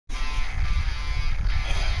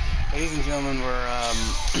Ladies and gentlemen, we're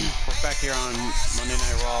back here on Monday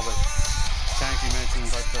Night Raw, but thank you mentioned,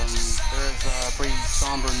 but there's pretty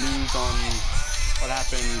somber news on what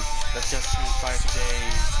happened that just transpired today.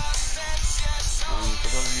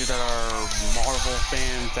 For those of you that are Marvel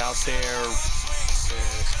fans out there,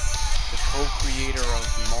 the co-creator of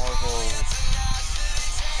Marvel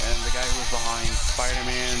and the guy who was behind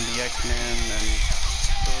Spider-Man, the X-Men, and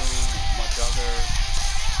so much other.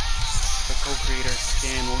 The co-creator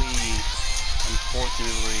Stan Lee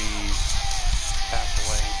unfortunately passed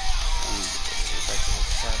away, and it's actually a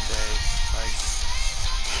sad day.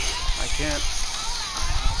 I don't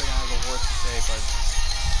think I have the words to say, but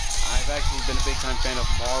I've actually been a big time fan of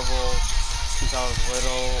Marvel since I was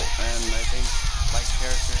little, and I think like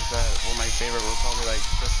characters that were my favorite were probably like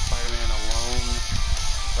just Spider-Man alone,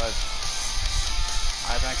 but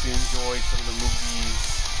I've actually enjoyed some of the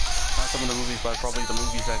movies. Not some of the movies, but probably the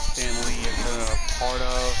movies that Stan Lee has been a part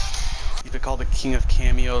of. He's been called the King of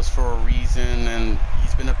Cameos for a reason, and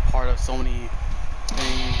he's been a part of so many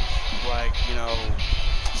things, like, you know,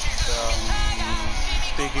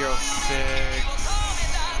 Big Hero 6,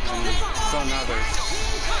 and some others.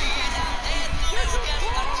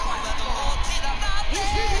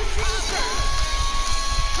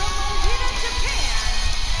 From Ojeda, Japan,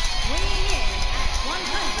 weighing in at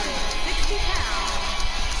 160 pounds.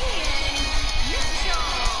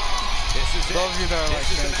 For those of you that are like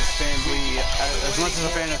fans of Stan Lee, as much as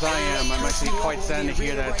a fan as I am, I'm actually quite saddened to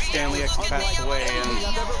hear that Stan Lee actually passed away. And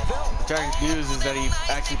the tragic news is that he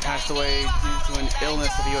actually passed away due to an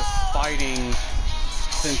illness that he was fighting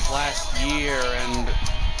since last year. And,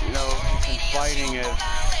 you know, he's been fighting it.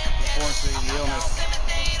 Unfortunately, the illness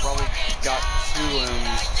probably got to him.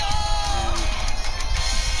 And,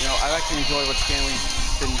 you know, I've actually enjoyed what Stan Lee's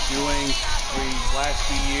been doing for these last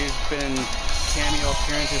few years. Been cameo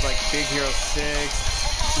appearances like Big Hero 6,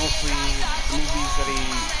 mostly the movies that he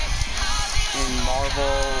in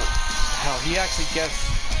Marvel. Hell, he actually guest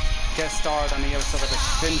starred on the episode of The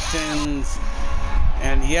Simpsons,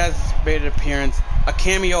 and he has made a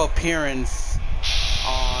cameo appearance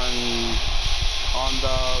on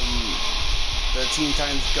the Teen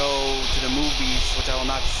Titans Go to the Movies, which I will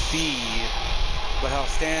not see. But how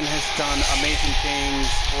Stan has done amazing things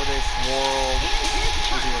for this world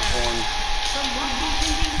since he was born. From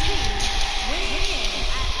Washington, D.C., weighing in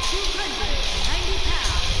at 290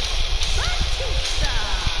 pounds, Batista!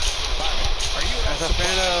 As a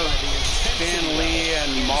fan of Stan Lee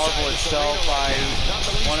and Marvel itself, I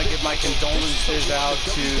want to give my condolences out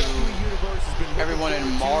to everyone in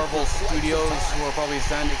Marvel Studios who are probably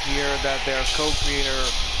sad to hear that their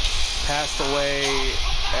co-creator passed away,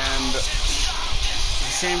 and it's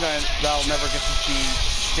a shame that I'll never get to see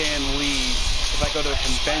Stan Lee if I go to a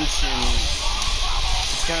convention.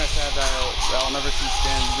 It's kind of sad that I'll never see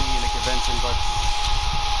Stan Lee in a convention, but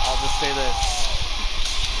I'll just say this.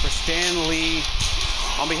 For Stan Lee,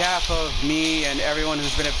 on behalf of me and everyone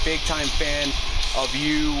who's been a big-time fan of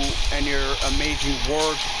you and your amazing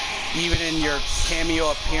work, even in your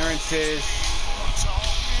cameo appearances,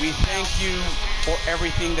 we thank you for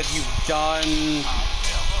everything that you've done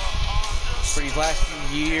for these last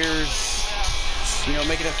few years. You know,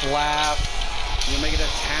 making us laugh, you know, making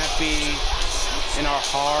us happy in our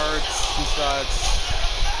hearts and such.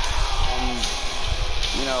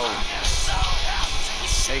 You know,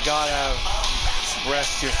 may God have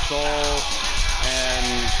rest your soul and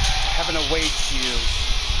heaven awaits you.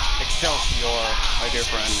 Excelsior, my dear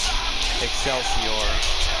friend. Excelsior.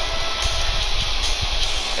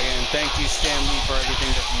 Again, thank you, Stan Lee, for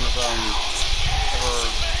everything that you've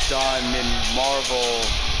ever done in Marvel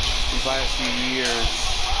these last few years.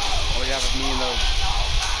 On behalf of me and the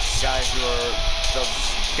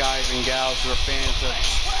guys and gals who are fans of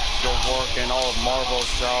your work and all of Marvel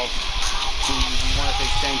itself, we want to say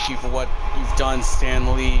thank you for what you've done,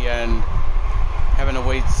 Stan Lee, and heaven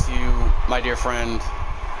awaits you, my dear friend.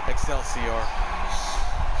 Excelsior.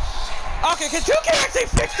 Okay, can you actually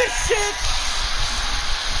fix this shit?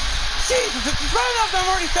 Jesus, it's bad enough that I'm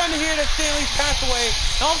already starting to hear that Stan Lee's passed away.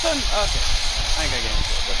 And all of a sudden, okay, I ain't gonna get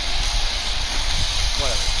into it, but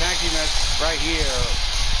whatever. Tag team match right here.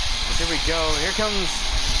 Here we go. Here comes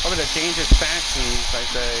probably the dangerous factions, I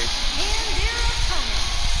say. And their opponent,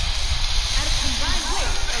 at a combined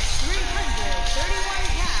weight of 331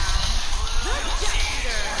 pounds, the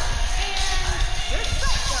Jester and the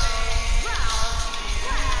Psycho Ralph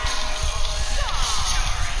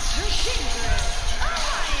the Dangerous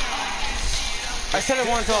Alliance. I said it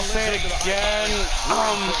once, I'll say it again.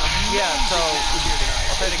 Yeah, so,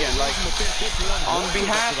 of say it again. Like, on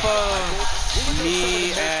behalf of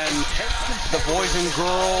me and the boys and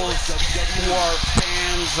girls who are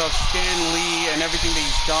fans of Stan Lee and everything that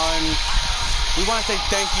he's done, we want to say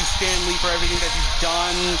thank you, Stan Lee, for everything that you've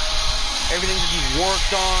done, everything that you've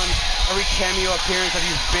worked on, every cameo appearance that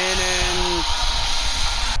you've been in.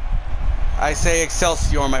 I say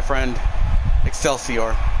Excelsior, my friend.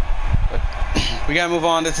 Excelsior. But we gotta move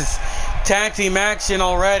on. This is tag team action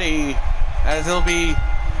already, as it'll be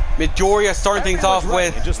Midoriya starting things off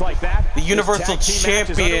with just like that, the Universal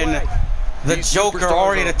Champion, the Joker,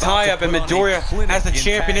 already to tie up, and Midoriya has the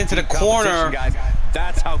champion into the corner. Guys.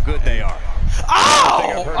 That's how good they are.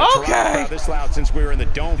 Oh, okay. This loud since we were in the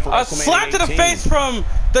dome for a slap to the face from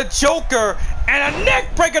the Joker and a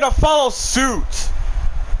neck breaker to follow suit.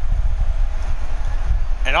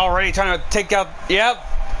 And already trying to take out, yep,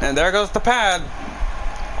 and there goes the pad.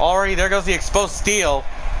 Already, there goes the exposed steel.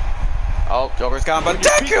 Oh, Joker's gone, but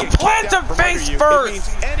Deku plants him face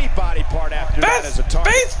first. Anybody part after that as a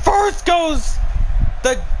target. Face first goes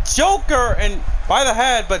the Joker, and by the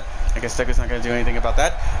head, but I guess Deku's not going to do anything about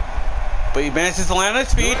that. But he manages to land on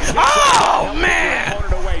his feet. Oh, man!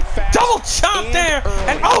 Double chop there,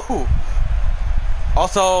 and oh!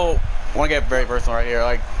 Also, I want to get very personal right here.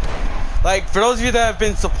 Like, for those of you that have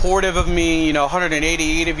been supportive of me, you know,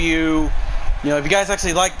 188 of you, you know, if you guys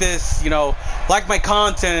actually like this, you know, like my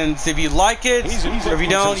content, if you like it, or if you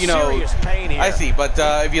don't, you know, I see, but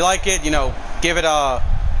if you like it, you know, give it a,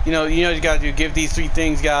 you know, you gotta do, give these 3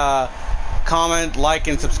 things, you gotta comment, like,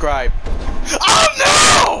 and subscribe. Oh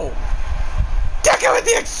no! Deku with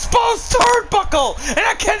the exposed turnbuckle, and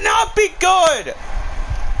that cannot be good!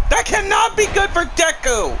 That cannot be good for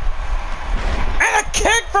Deku! And a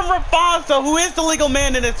kick from Rafazo, who is the legal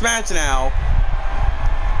man in this match now.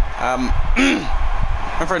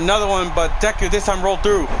 And for another one, but Deku this time rolled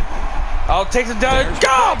through. Oh, takes it down and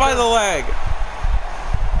go by the leg.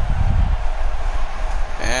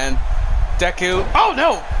 And Deku, oh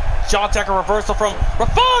no! Jaw attacker reversal from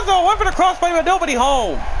Rafazo, went for the crossbody, but nobody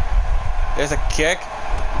home. There's a kick.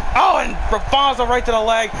 Oh, and Rafazo right to the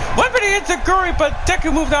leg. Went for the Enziguri, but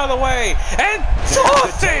Deku moved out of the way. And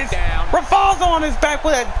tosses Rafazo on his back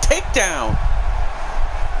with a takedown.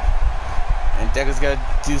 And Deku's got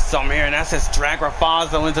to do something here, and that's just drag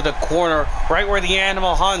Rafazo into the corner, right where the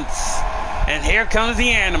animal hunts. And here comes the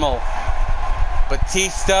animal.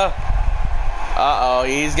 Batista. Uh-oh,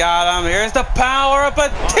 he's got him. Here's the power of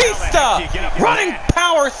Batista. Running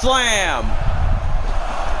power slam.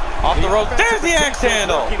 Off the rope, there's the axe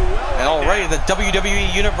handle. And already the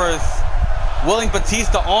WWE Universe willing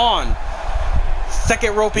Batista on.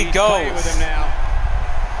 Second rope he goes.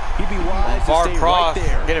 Far cross.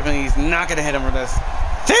 Get it, he's not going to hit him for this.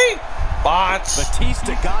 See? Botch.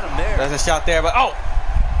 Batista got him there. There's a shot there, but oh!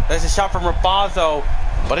 There's a shot from Rafazo.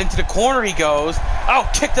 But into the corner he goes. Oh,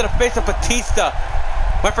 kick to the face of Batista.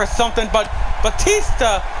 Went for something, but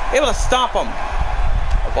Batista able to stop him.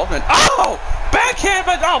 Oh! Backhand,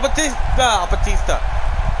 but oh, Batista.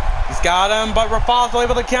 He's got him, but Rafazo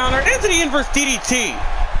able to counter into the inverse DDT.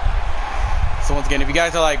 So once again, if you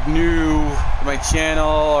guys are like new to my channel,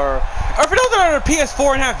 or for those that are on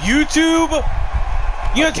PS4 and have YouTube,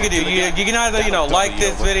 you know what you can do. You can either, you know, like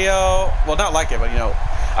this video. Well, not like it, but you know,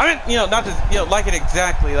 I mean, you know, not to, you know, like it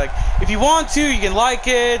exactly. Like, if you want to, you can like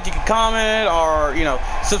it, you can comment, or, you know,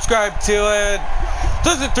 subscribe to it.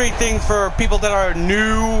 Those are 3 things for people that are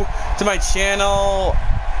new to my channel.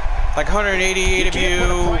 Like 188 of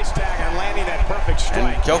you.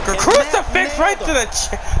 And Joker crucifix right to the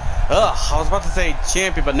ugh, I was about to say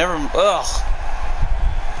champion, but never. Ugh.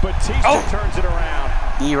 Batista turns it around.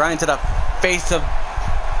 Knee right into the face of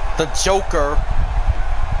the Joker.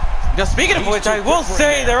 Now, speaking of which, I will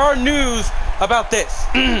say there are news about this.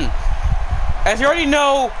 As you already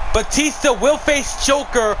know, Batista will face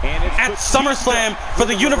Joker at SummerSlam for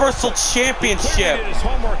the Universal Championship.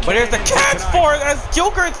 But here's the catch for it, as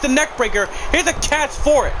Joker hits the neck breaker. Here's the catch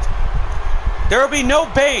for it. There will be no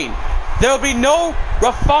Bane. There will be no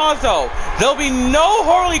Rafazo. There will be no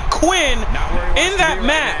Harley Quinn in that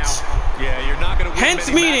match. Yeah, you're not gonna win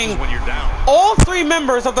hence meaning all 3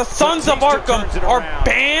 members of the Sons of Arkham are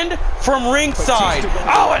banned from ringside.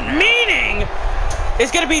 Oh, and meaning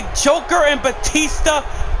it's going to be Joker and Batista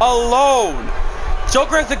alone.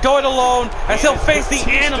 Joker has to go it alone, as he'll face the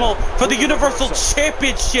Animal for the Universal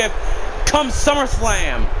Championship come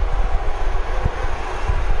SummerSlam.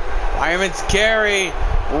 Fireman's carry.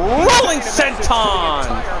 Rolling senton.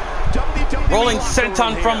 Rolling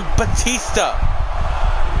senton from Batista.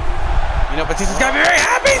 You know, Batista's got to be very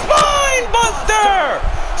happy. Spine buster.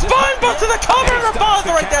 Spine buster, the cover, and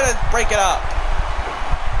Rafazo right there to break it up.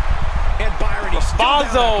 And Byron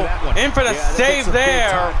Rafazo in for the save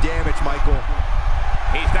there. Damage, Michael.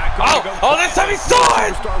 He's not going to go. Oh, this time he saw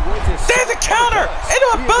it! There's a counter! Into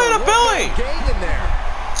a belly to belly!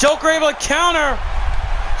 Joker able to counter.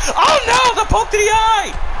 Oh no, the poke to the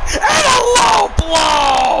eye! And a low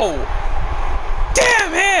blow!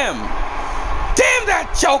 Damn him! Damn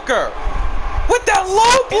that Joker! With that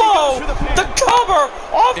low blow! The cover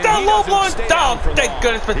off that low blow and down. Thank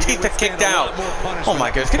goodness Batista kicked out. Oh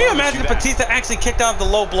my goodness. Can you imagine if Batista actually kicked out the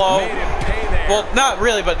low blow? Well, not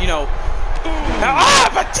really, but you know.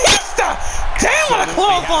 Batista! Damn, what a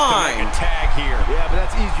clothesline! Yeah, but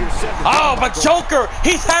that's easier said than done, but Joker,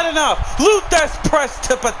 he's had enough. Luthes press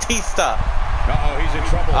to Batista. Uh-oh, he's in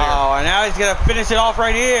trouble here. Oh, and now he's gonna finish it off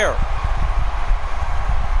right here.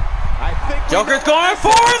 I think Joker's going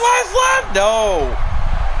forward, last lap. No.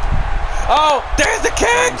 Oh, there's the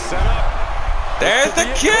kick. There's the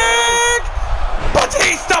kick.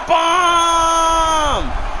 Batista bomb.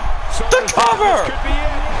 The cover.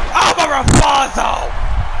 Oh, but Rafazo!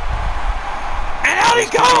 And out he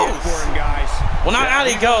goes! Well, not out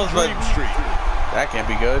he goes, but that can't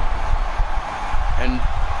be good. And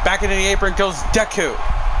back into the apron goes Deku.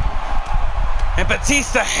 And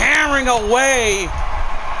Batista hammering away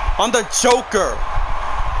on the Joker.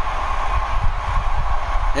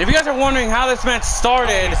 And if you guys are wondering how this match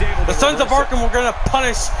started, the Sons of Arkham were going to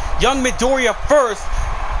punish Young Midoriya first,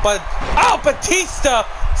 but Batista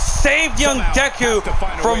saved young Deku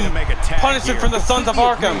from punishment from the Sons of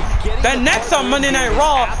Arkham. Then next on Monday Night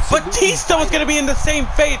Raw, Batista was going to be in the same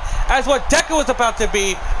fate as what Deku was about to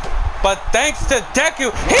be. But thanks to Deku,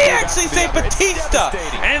 he actually saved Batista,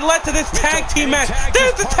 and it led to this tag team match.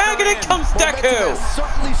 There's the tag, and in comes Deku.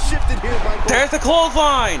 There's the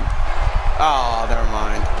clothesline. Oh, never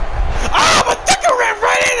mind. But Deku ran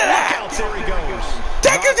right into that.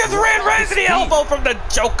 Deku just ran right into the elbow from the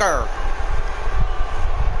Joker.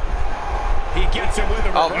 He gets him with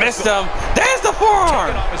a missed him. There's the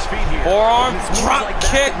forearm. Forearm drop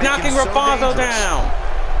kick, knocking Rafazo down.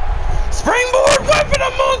 Springboard weapon,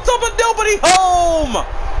 a moonsault, but nobody home.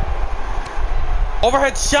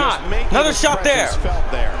 Overhead shot. Another shot there.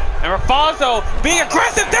 And Rafazo being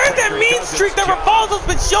aggressive. There's that mean streak that Rafazo's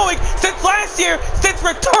been showing since last year, since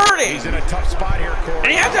returning. He's in a tough spot here, Corey.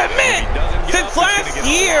 And you have to admit, since last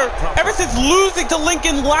year, ever since losing to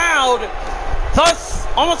Lincoln Loud, thus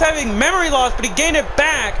almost having memory loss, but he gained it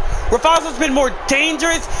back. Rafazo's been more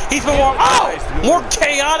dangerous. He's been more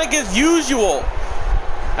chaotic as usual.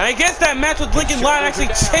 And I guess that match with Lincoln Loud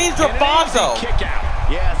actually changed Rafazo.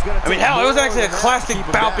 I mean, hell, it was actually a classic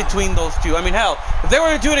bout between those two. I mean, hell, if they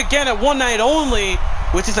were to do it again at One Night Only,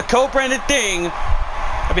 which is a co-branded thing,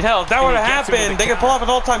 I mean, hell, if that were to happen, they could pull off an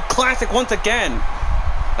all-time classic once again.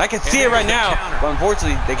 I can see it right now, but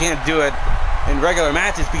unfortunately, they can't do it in regular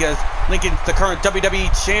matches because Lincoln's the current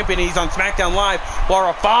WWE champion. He's on SmackDown Live,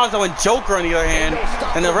 while Rafazo and Joker, on the other hand,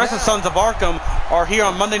 and the rest of Sons of Arkham are here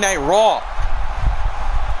on Monday Night Raw.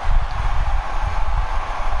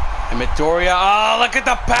 And Midoriya, look at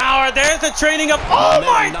the power. There's the training of,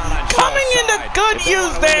 coming into good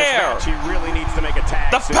use there.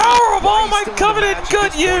 The power of All Might coming in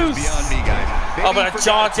good use. But a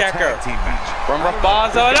jaw jacker from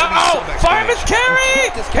Rafazo. Fireman's carry.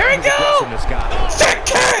 Here we go. Sick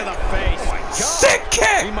kick. Sick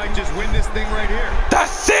kick. We might just win this thing right here. The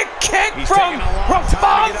sick kick from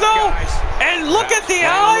Rafazo. And look at the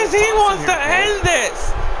eyes. He wants to end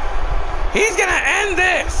this. He's going to end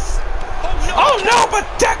this. Oh no, but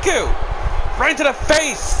Deku! Right to the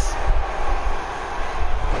face.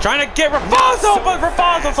 Trying to get Rafazo, but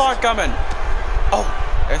Rafazo's not coming.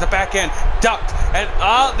 There's a back end. Ducked. And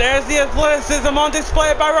there's the athleticism on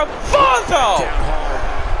display by Rafazo!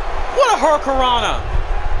 What a hurricanrana.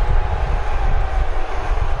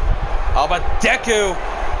 But Deku.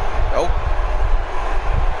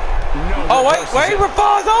 Wait,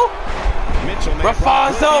 Rafazo!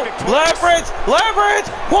 Rafazo, leverage,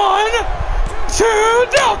 1, 2,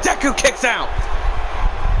 no, Deku kicks out.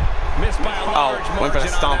 Went for the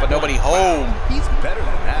stomp, but nobody home. He's better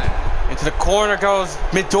than that. Into the corner goes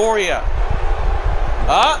Midoriya.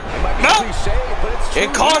 No,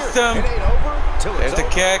 it cost him. There's the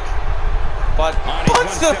kick, but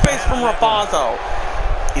punch to the face from Rafazo.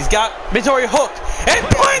 He's got Midoriya hooked, and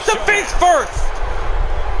punch the face first.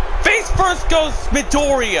 Face first goes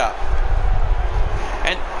Midoriya.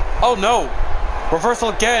 And, no, reversal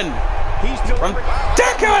again. From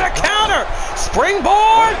Deku at a counter.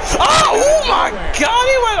 Springboard. Oh my God,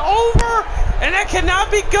 he went over. And that cannot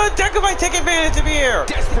be good. Deku might take advantage of here.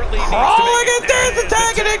 Crawling, and there's the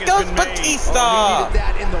tag, and it goes Batista.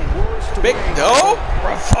 Big no.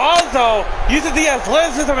 Rafazo uses the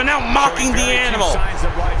athleticism and now mocking the animal. Signs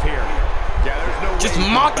of life here. Yeah, there's no Just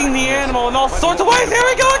mocking the animal in all sorts of ways. Here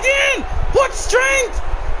we go again. What strength?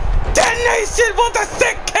 Detonation with a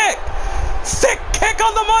sick kick. Sick kick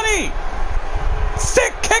on the money.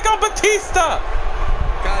 Sick kick on Batista.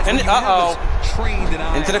 Guys, And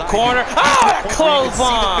into the corner. Oh, a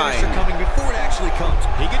clothesline. Coming before it actually comes.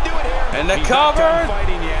 He can do it here. And the He's cover. not done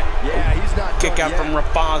fighting yet. Yeah, he's not Kick done out from yet.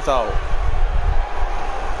 Rafazo.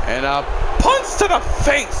 And a punch to the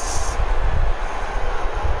face.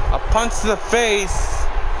 A punch to the face.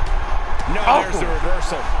 No, Oh. there's the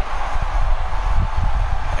reversal.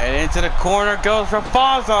 And into the corner goes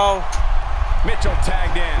Rafazo. Mitchell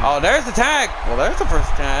tagged in. Oh, there's the tag. Well, there's the first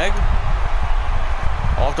tag.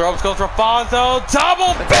 Off the ropes goes Rafazo.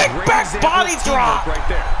 Double big back body drop. Right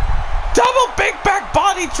there. Double big back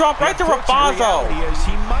body drop right to Rafazo.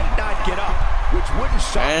 He might not get up, which wouldn't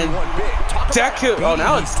shock And me one bit. Talk about Deku. a Oh,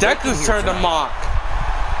 now beating it's he's taking Deku's here turn to tonight. mock.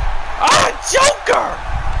 Ah, Joker!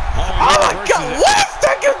 Oh my God! What is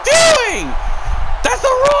Deku doing? That's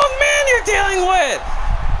the wrong man you're dealing with.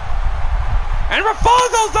 And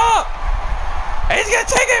Rafazo's up. And he's gonna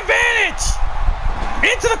take advantage.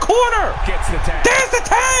 Into the corner. Gets the tag. There's the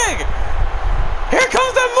tag. Here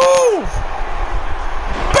comes the move.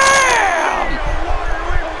 Bam!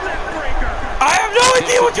 I have no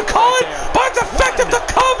idea what you call it, but it's effective to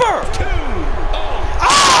cover.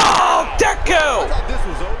 Oh, Deku! I thought this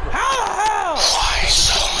was over. How the hell? Why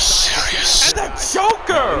so serious? And the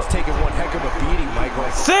Joker! He's taking one heck of a beating, Michael.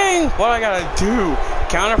 Sing! What I gotta do?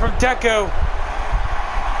 Counter from Deku.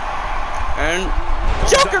 And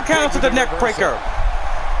Joker counters with the neck breaker.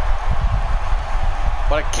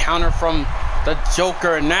 What a counter from the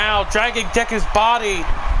Joker. Now dragging Deku's body.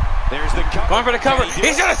 There's the cover. Going for the cover.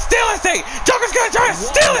 He's gonna steal his thing. Joker's gonna try to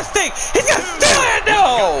steal his thing. He's gonna steal it.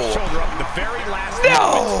 No! Shoulder up the very last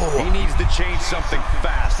No! moment. He needs to change something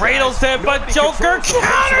fast. Cradles him, but Nobody Joker controls the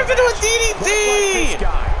counters pace into a of this DDT.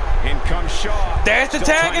 guy. In comes Shaw. There's the Still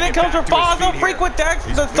tag, trying and to it get comes back to his Rafazo, feet frequent here. tags,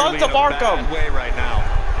 He's the clearly Sons of in a Arkham. bad way right now.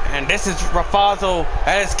 And this is Rafazo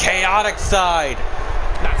at his chaotic side.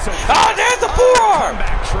 Not so Oh, there's the forearm!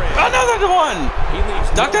 comeback trip. Another one! He leaves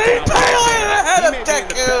Dr. no D. doubt. Bailey in the head He of may be in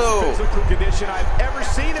the best Deku! physical condition I've ever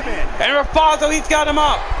seen him in. And Rafazo, he's got him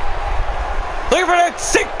up. Looking for that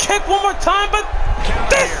sick kick one more time, but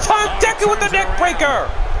this time Deku with the neck breaker.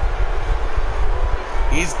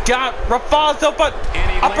 He's got Rafazo, but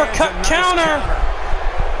And he lands a uppercut nice counter.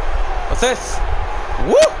 What's this?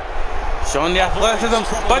 Woo! Showing the athleticism,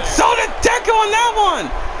 but so did Deku on that one.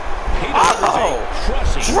 He delivers Oh! a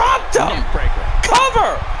crushing Dropped him! neckbreaker.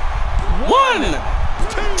 Cover! One!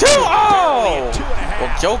 Two! Oh! Two and a half.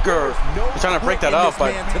 Well, Joker was trying to break that up,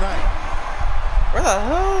 but where the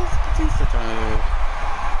hell is Batista trying to do?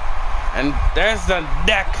 And there's the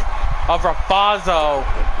neck of Rafazo.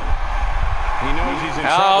 He knows he's in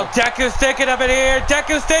Oh, trouble. Deku's thinking of it here.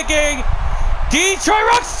 Deku's thinking. Detroit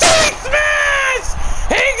Rock City Smash!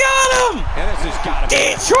 He got him! And this has got to be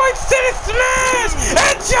it. Detroit City Smash!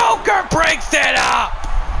 And Joker breaks it up!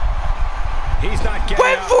 He's not getting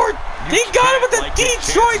Went out. for it! You He got him with the can't like his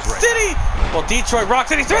Detroit chances right City! Well, Detroit Rock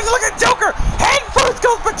City Smash. Look at Joker! Head first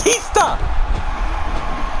goes Batista!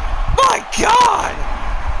 My God!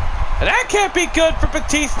 That can't be good for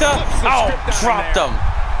Batista. Flips the Oh, script down dropped there. him.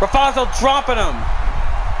 Rafazo dropping him.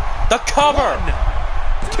 The cover. 1,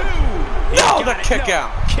 2. No, He's the got it. kick No, out.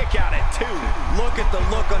 Kick out at 2. Look at the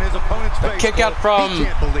look on his opponent's The face. kick out Cole. from He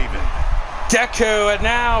can't believe it. Deku, and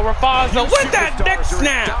now Rafazo with that Superstars neck are as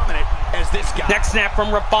snap. dominant as this guy. Neck snap from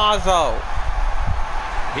Rafazo.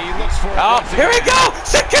 He looks for it Oh, once here we again. go!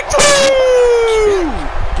 Sick kick two!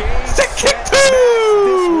 Game, Sick kick set, two! match.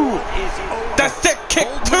 This one is over. The sick kick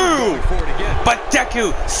Bold move two! going for it again. But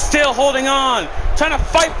Deku still holding on, trying to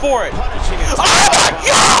fight for it. Punishing it. Oh my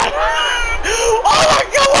God! Oh my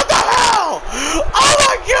God! What the hell? Oh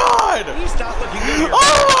my God! He's not looking good here.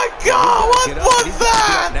 Oh my God! What Get up. was He's gonna get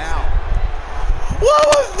up that? now. What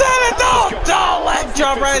was that? Let's go. Oh, leg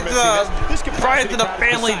drop right This could right into the possibly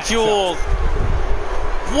family decide jewels.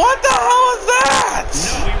 What the hell is that?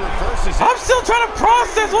 itself. No, he reverses it. I'm still trying to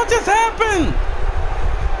process what just happened.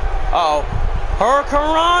 Uh oh,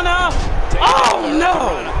 Hurricanrana. Oh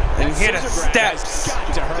no! And hit the steps.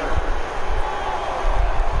 Got to hurt.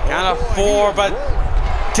 Count of four, but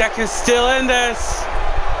Deku's still in this.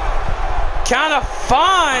 Count of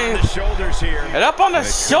On the five. shoulders here. And up on the And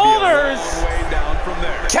it could be a long shoulders. way down from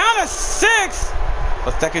there. Count of six.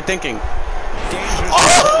 What's Deku thinking? Dangerous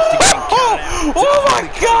Oh! to getting counted out. Oh my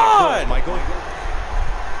Definitely God! Michael.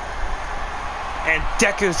 And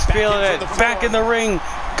Deku's feeling in it. for the Back in the ring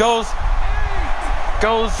goes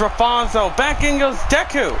goes Rafazo. Back in goes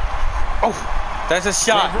Deku. Oh, there's a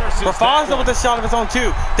shot. Rafazo with a shot of his own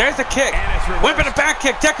too. There's a kick. Whipping a back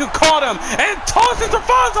kick. Deku caught him and tosses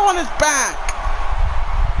Rafazo on his back.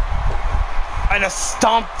 And a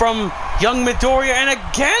stomp from Young Midoriya. And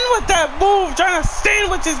again with that move, trying to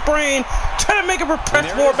sandwich his brain, trying to make him repress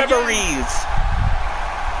more memories.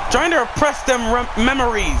 Trying to repress them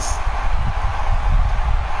memories.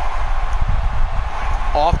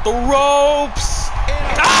 Off the ropes.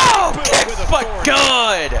 Oh, kicks, but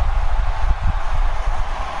good.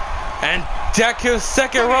 And Deku's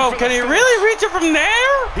second rope. Can he really reach it from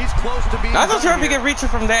there? He's close to being. Not so sure if he can reach it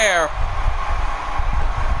from there.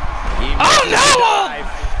 Oh no!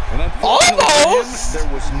 Almost. There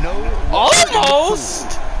was no.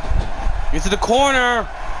 Almost. Into the corner.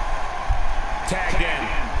 Tagged in.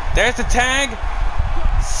 There's the tag.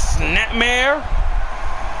 Snapmare.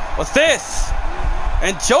 What's this?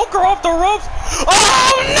 And Joker off the ropes.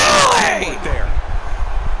 Oh no!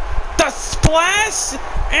 The splash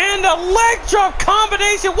and a leg drop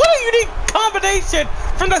combination. What a unique combination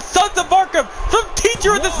from the Sons of Arkham, from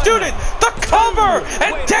teacher and the student. The cover,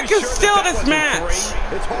 and Deku's still in this match.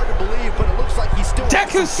 It's hard to believe, but it looks like he's still.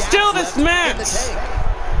 Deku's still this match.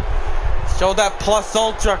 Show that plus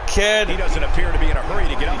ultra, kid. He doesn't appear to be in a hurry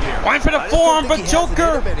to get up here. Went for the forearm, but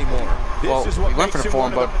Joker. Well, he went for the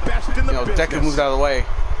forearm, but Deku moved out of the way.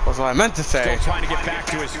 Was what I meant to say. Still trying to get back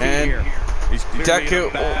to his feet And here. He's Deku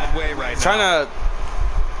in a bad way right trying now. to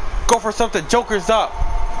go for something. Joker's up.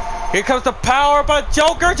 Here comes the power, but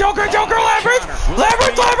Joker, leverage. 1,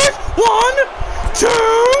 2.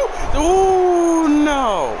 Ooh,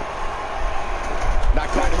 no. Not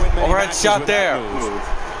going to win many Overhead matches shot with there. that move.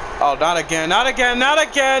 Oh, not again. Oh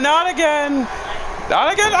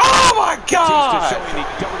my God. Showing the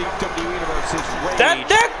WWE Universe's rage That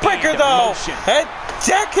neck breaker and though. emotion. And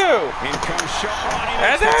Deku. In comes Shawn.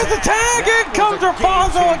 And there's the tag. In comes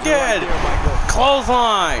Rafazo again.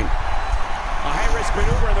 Clothesline. A high-risk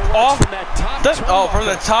maneuver in the ropes Off from that top. from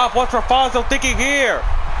the top. What's Rafazo thinking here?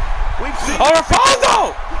 We've seen Oh,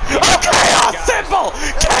 Rafazo! Oh, chaos symbol!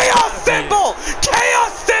 Chaos symbol!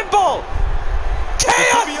 Chaos symbol!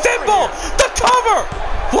 Chaos symbol! The cover!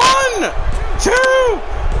 1, 2.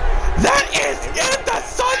 That is it! The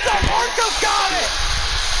Sons of Arkham got it!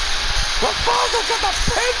 Rafazo got the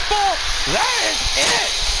pinfall! That is it!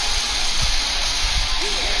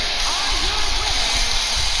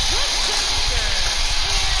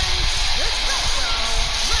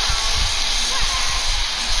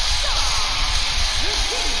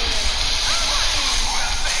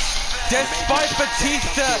 Despite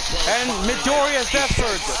Batista and Midoriya's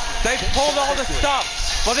efforts, they pulled all the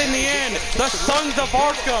stops, but in the end, the Sons of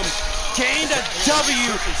Arkham gained a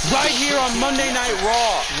W right here on Monday Night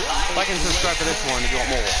Raw. Like and subscribe to this one if you want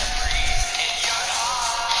more.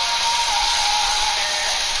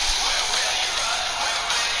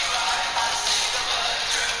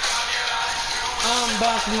 I'm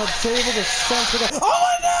back from the table to censor the. Oh,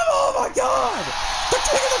 Neville! Oh my God! They're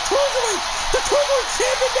taking the cruiserweight! The cruiserweight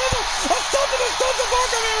champion Neville! Of something the Sons of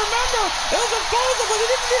Arkham! I remember! It was a Rafazo, but he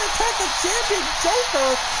didn't need to attack the champion Joker.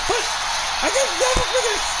 But I guess Neville's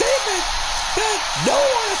making a statement that no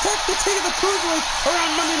one attacked the king of the cruiserweight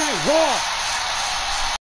around Monday Night Raw.